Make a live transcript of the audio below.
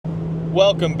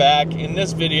Welcome back. In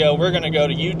this video, we're going to go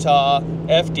to Utah,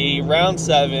 FD, round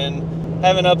 7.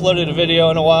 Haven't uploaded a video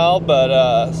in a while,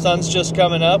 but sun's just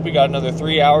coming up. We got another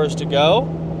 3 hours to go.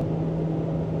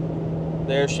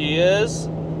 There she is.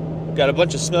 Got a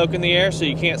bunch of smoke in the air, so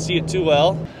you can't see it too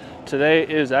well. Today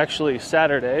is actually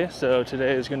Saturday, so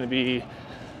today is going to be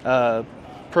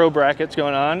pro brackets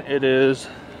going on. It is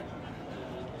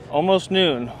almost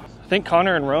noon. I think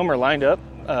Connor and Rome are lined up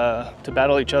to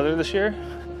battle each other this year.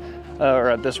 Or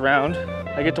at this round.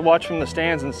 I get to watch from the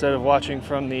stands instead of watching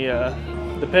from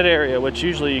the pit area, which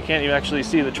usually you can't even actually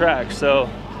see the track, so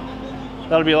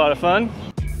that'll be a lot of fun.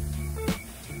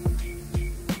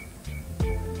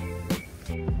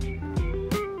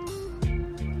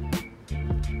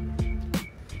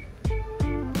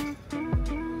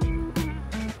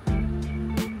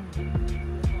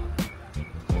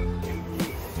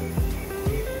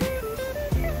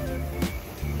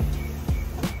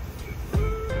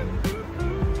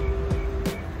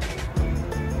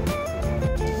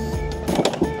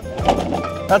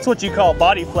 That's what you call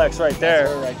body flex right there.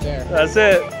 That's her right there. That's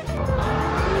it.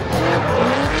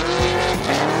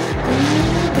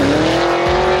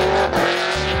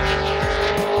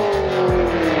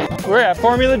 We're at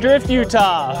Formula Drift,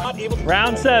 Utah.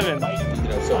 Round 7. You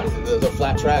know, so the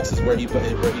flat tracks is where he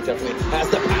definitely has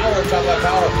the power. Talk about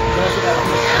power.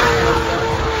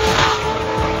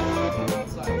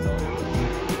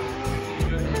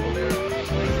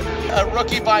 A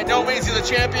rookie by no means he's a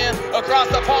champion. Across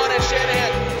the pond and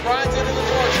Shanahan grinds into the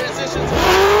door, transitions.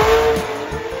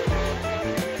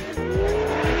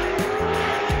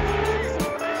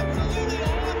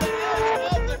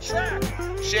 Off the track.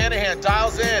 Shanahan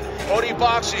dials in. Odie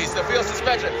Bakshi's the field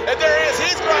suspension. And there he is.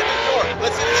 He's grinding the door.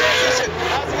 Let's see the transition.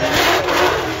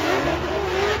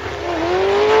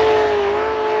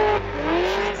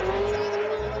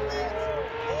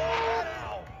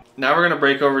 Now we're going to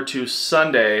break over to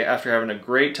Sunday after having a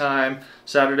great time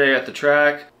Saturday at the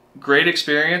track. Great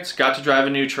experience. Got to drive a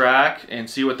new track and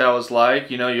see what that was like.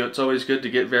 You know, it's always good to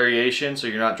get variation so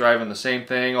you're not driving the same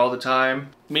thing all the time.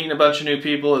 Meeting a bunch of new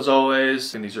people as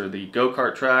always. And these are the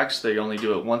go-kart tracks. They only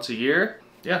do it once a year.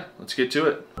 Yeah, let's get to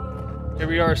it. Here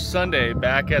we are Sunday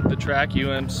back at the track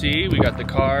UMC. We got the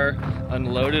car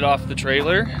unloaded off the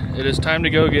trailer. It is time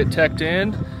to go get teched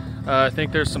in. I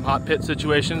think there's some hot pit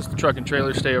situations. The truck and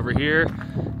trailer stay over here.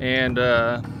 And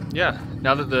yeah,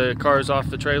 now that the car is off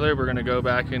the trailer, we're gonna go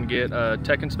back and get a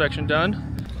tech inspection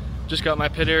done. Just got my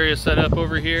pit area set up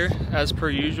over here, as per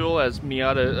usual, as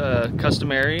MIATA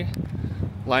customary.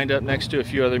 Lined up next to a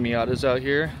few other MIATAs out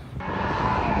here.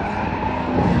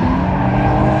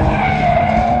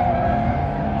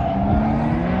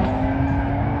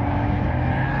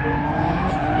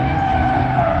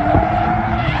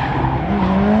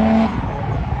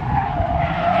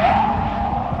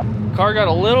 Car got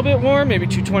a little bit warm, maybe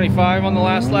 225 on the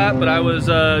last lap, but I was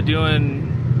going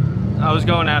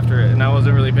after it and I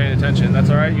wasn't really paying attention. That's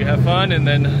all right, you have fun and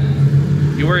then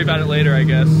you worry about it later, I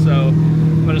guess. So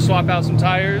I'm gonna swap out some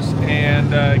tires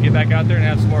and get back out there and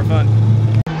have some more fun.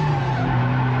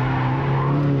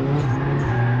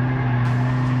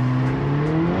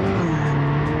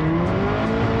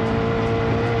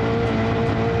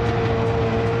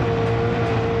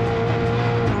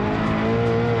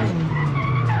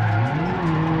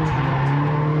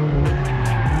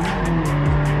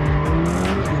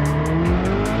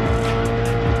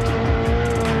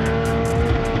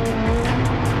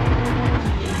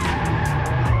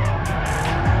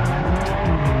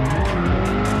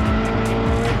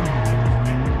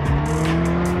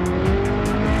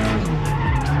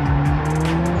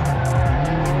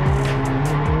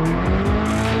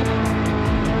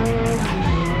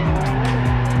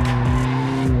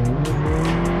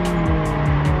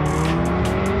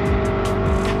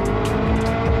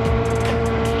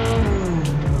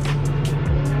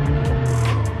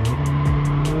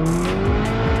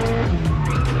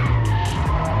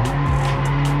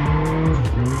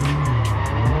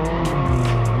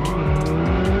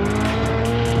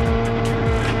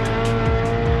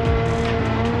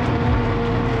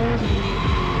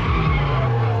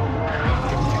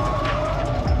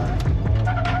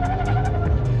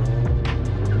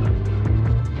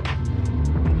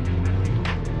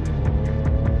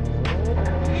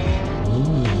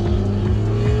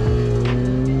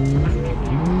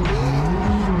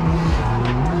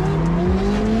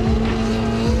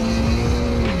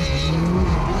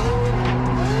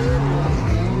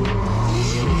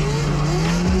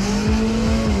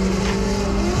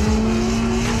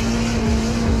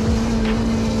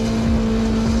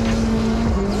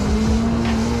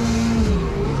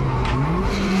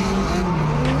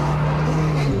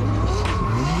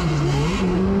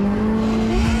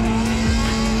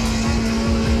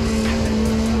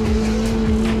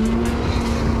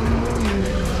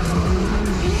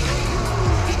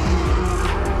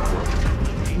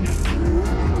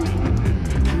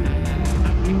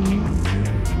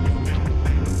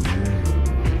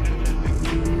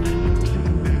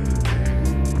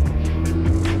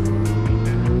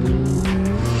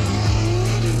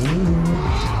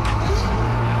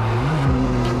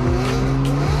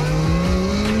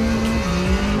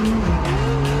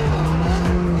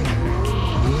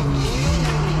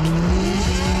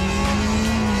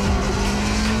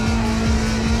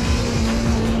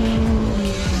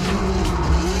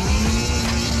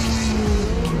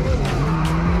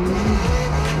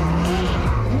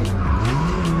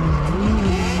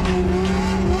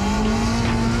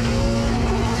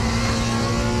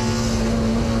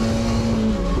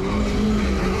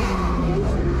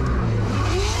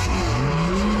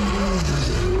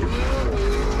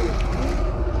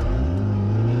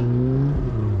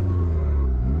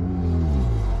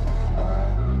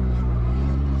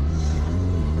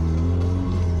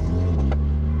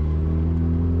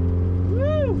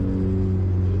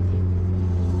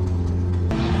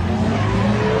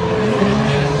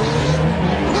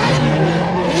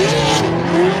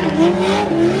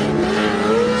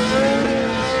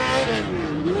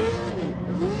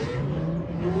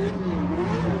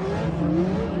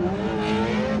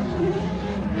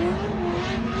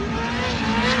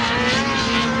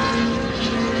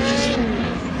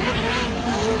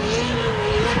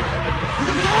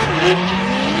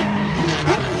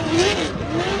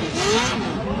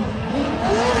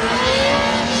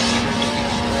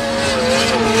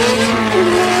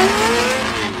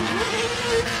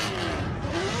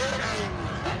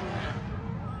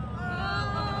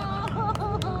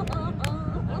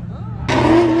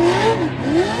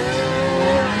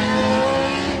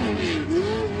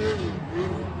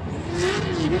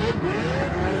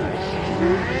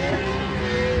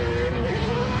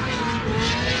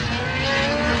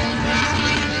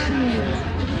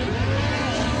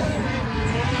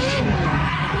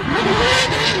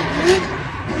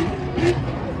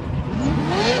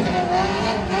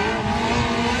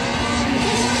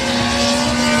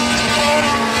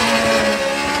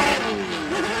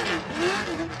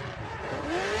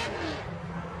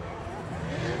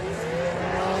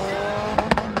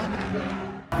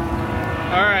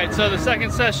 Alright, so the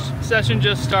second session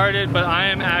just started, but I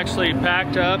am actually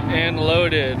packed up and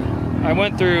loaded. I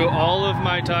went through all of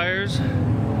my tires,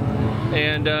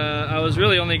 and I was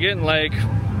really only getting like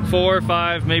 4,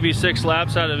 5, maybe 6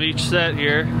 laps out of each set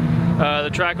here.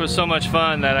 The track was so much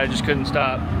fun that I just couldn't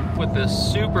stop. With this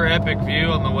super epic view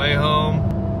on the way home.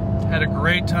 Had a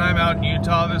great time out in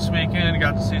Utah this weekend.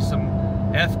 Got to see some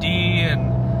FD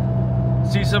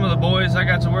and see some of the boys I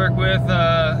got to work with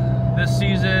this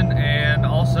season, and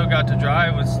also got to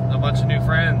drive with a bunch of new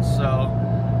friends. So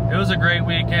it was a great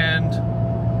weekend.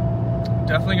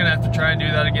 Definitely gonna have to try and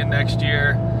do that again next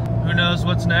year. Who knows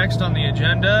what's next on the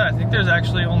agenda. I think there's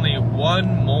actually only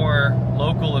one more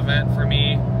local event for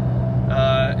me,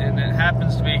 and it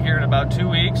happens to be here in about 2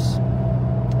 weeks.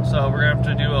 So we're gonna have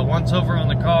to do a once over on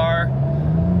the car,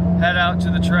 head out to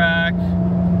the track,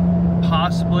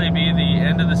 possibly be the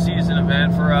end of the season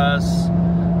event for us.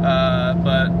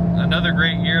 But another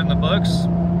great year in the books,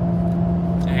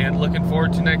 and looking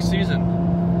forward to next season.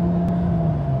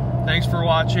 Thanks for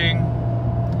watching,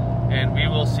 and we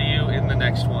will see you in the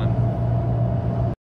next one.